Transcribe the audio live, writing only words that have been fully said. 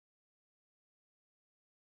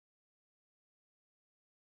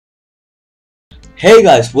Hey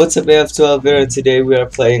guys, what's up, AF12 here, and today we are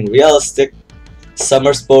playing realistic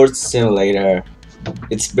summer sports simulator.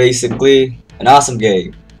 It's basically an awesome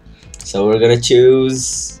game. So we're gonna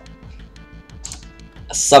choose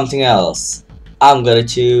something else. I'm gonna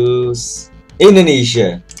choose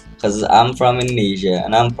Indonesia, because I'm from Indonesia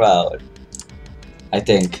and I'm proud. I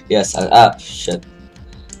think. Yes, shit.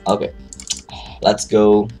 Okay, let's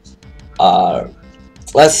go. Uh,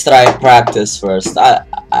 let's try practice first. I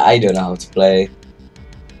don't know how to play.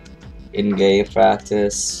 In-game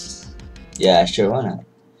practice. Yeah, sure, why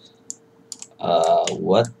not?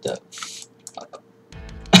 What the?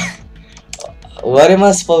 What am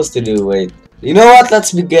I supposed to do? Wait. You know what?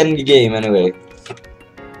 Let's begin the game anyway.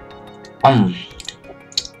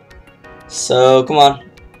 So, come on.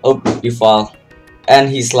 Oh, you fall. And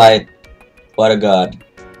he's like, what a god.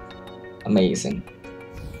 Amazing.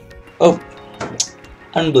 Oh,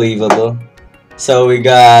 unbelievable. So we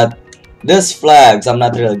got this flags. I'm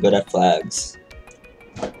not really good at flags.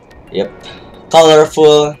 Yep.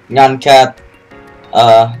 Colorful, non-cat,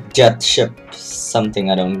 jet ship,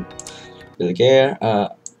 something I don't really care.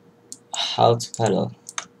 How to pedal.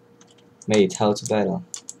 Mate, how to pedal.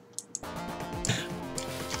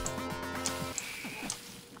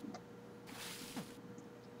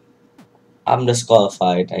 I'm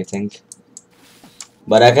disqualified, I think.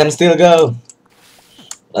 But I can still go.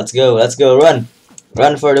 Let's go, run!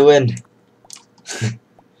 Run for the win.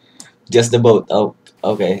 Just the boat. Oh,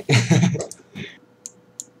 okay.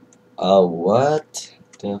 Oh, what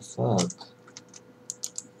the fuck?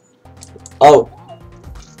 Oh,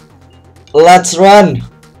 let's run!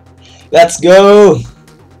 Let's go!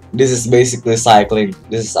 This is basically cycling.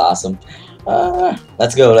 This is awesome.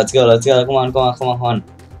 Let's go. Come on.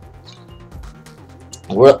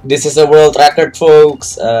 This is a world record,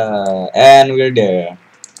 folks. And we're there.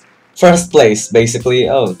 First place, basically.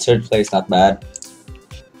 Oh, third place, not bad.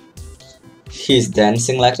 He's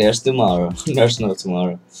dancing like there's tomorrow. There's no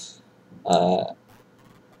tomorrow.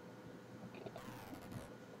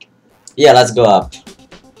 Yeah, let's go up.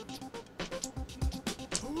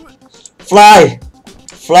 Fly!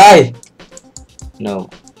 Fly! No.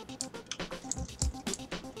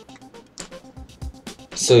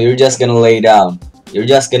 So you're just gonna lay down. You're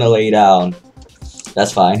just gonna lay down.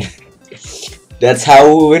 That's fine. That's how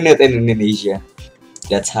we win it in Indonesia.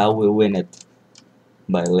 That's how we win it.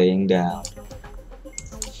 By laying down.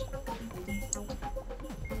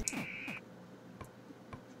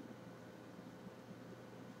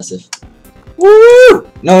 Woo!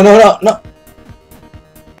 No.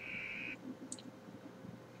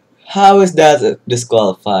 How is that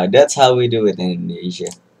disqualified? That's how we do it in Indonesia.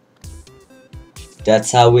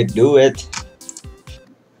 That's how we do it.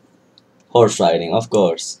 Horse riding, of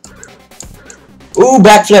course. Ooh,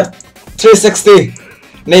 backflip! 360!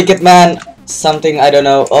 Naked man! Something I don't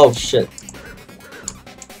know. Oh shit.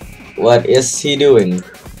 What is he doing?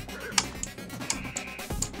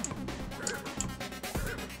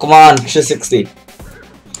 Come on, 360.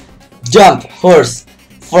 Jump! Horse!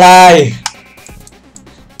 Fly!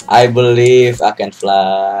 I believe I can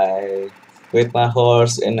fly with my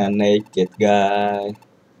horse and a naked guy.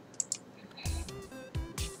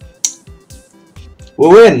 We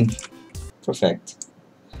win! Perfect.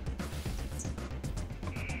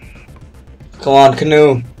 Come on,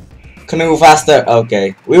 canoe. Canoe faster.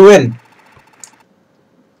 Okay, we win.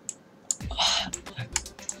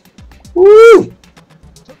 Woo!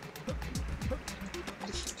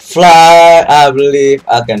 Fly, I believe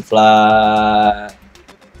I can fly.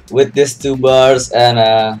 With these two bars and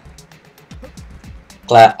I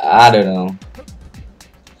don't know.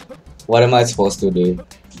 What am I supposed to do?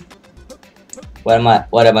 What am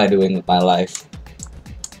I doing with my life?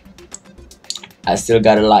 I still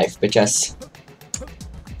got a life, bitches.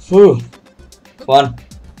 Whew. Come on.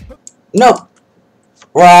 No!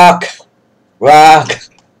 Rock! Rock!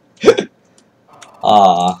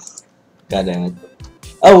 Aw. God damn it.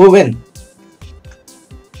 Oh, we win!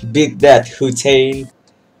 Beat that, Hootain.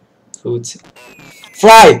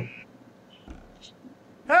 Fly!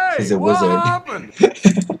 Hey, He's a what wizard. happened?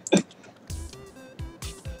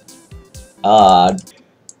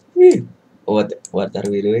 What are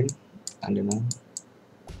we doing? I don't know.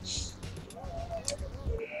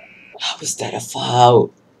 How is that a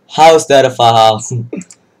foul? How is that a foul?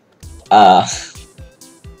 How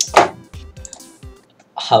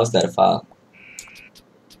is that a foul?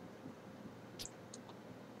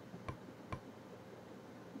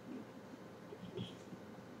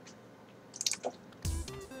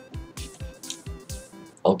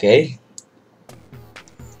 Okay.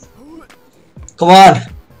 Come on.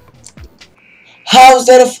 How's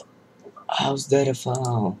that a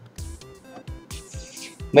foul?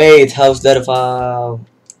 Mate, how's that a foul?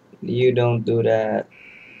 You don't do that.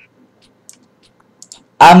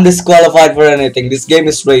 I'm disqualified for anything. This game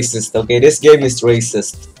is racist, okay? This game is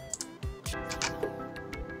racist.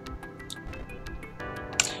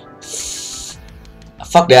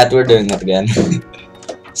 Fuck that, we're doing it again.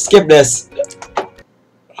 Skip this.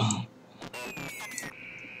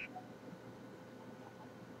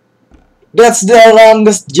 That's the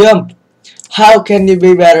longest jump. How can you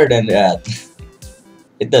be better than that?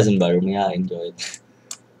 It doesn't bother me, I enjoy it.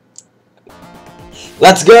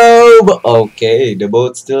 Let's go! Okay, the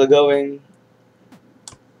boat's still going.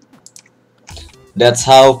 That's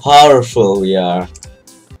how powerful we are.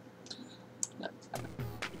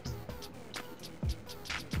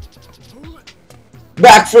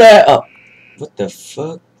 Backflip! Oh, what the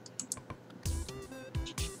fuck?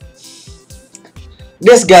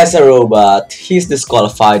 This guy's a robot. He's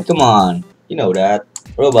disqualified. Come on. You know that.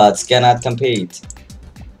 Robots cannot compete.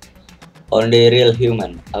 Only real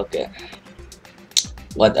human. Okay.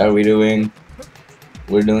 What are we doing?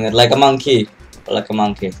 We're doing it like a monkey. Like a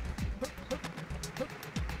monkey.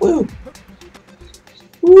 Woo!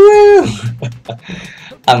 Woo!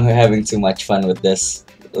 I'm having too much fun with this.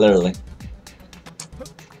 Literally.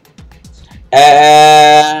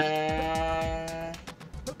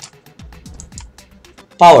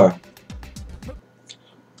 Power.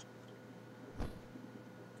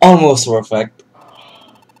 Almost perfect.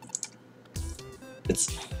 It's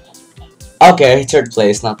okay, third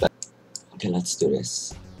place, not bad. Okay, let's do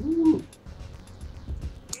this. Woo.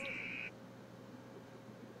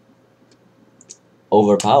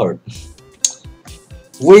 Overpowered.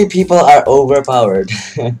 We people are overpowered.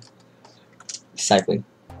 Cycling.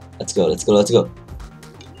 Let's go, let's go, let's go.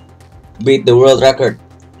 Beat the world record.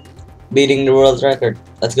 Beating the world record.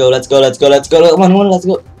 Let's go, let's go, let's go, let's go. Come on, let's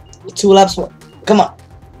go. 2 laps more. Come on.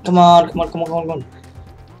 Come on, come on, come on, come on, come on.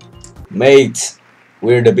 Mate,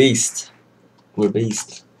 we're the beast. We're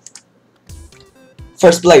beast.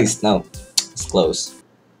 First place. No, it's close.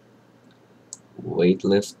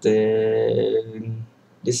 Weightlifting.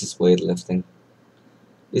 This is weightlifting.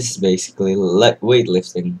 This is basically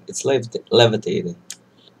weightlifting. It's levitating.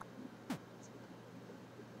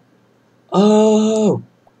 Oh,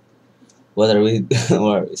 what are we?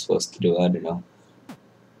 What are we supposed to do? I don't know.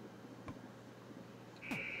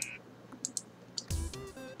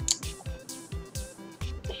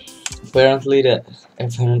 Apparently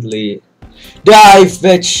dive,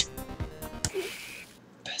 bitch.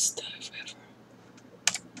 Best dive ever.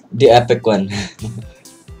 The epic one.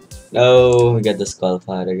 No, we got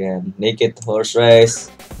disqualified again. Naked horse race.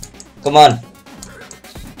 Come on.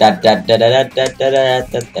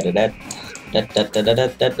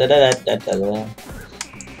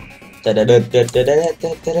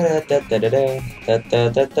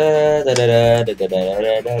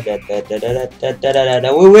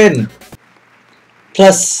 We win.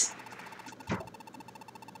 Plus.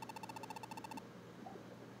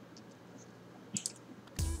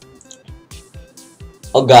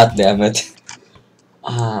 Oh god damn it.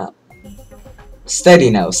 Steady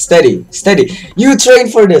now, steady, steady. You train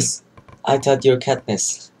for this. I thought you're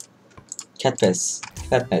Katniss. Katniss.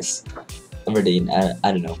 Everdeen,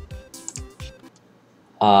 I don't know.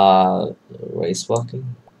 Race walking.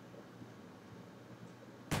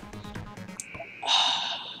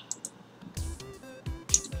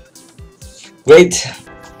 Great.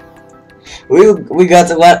 We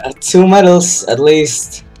got what, 2 medals at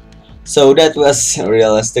least. So that was a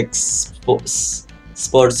realistic sports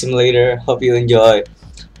simulator. Hope you enjoy.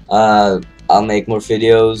 I'll make more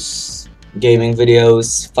videos, gaming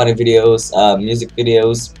videos, funny videos, music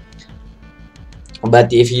videos.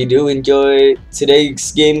 But if you do enjoy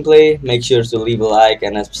today's gameplay, make sure to leave a like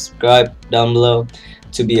and a subscribe down below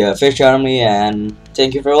to be a fish army. And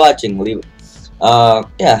thank you for watching.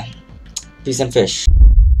 Yeah, peace and fish.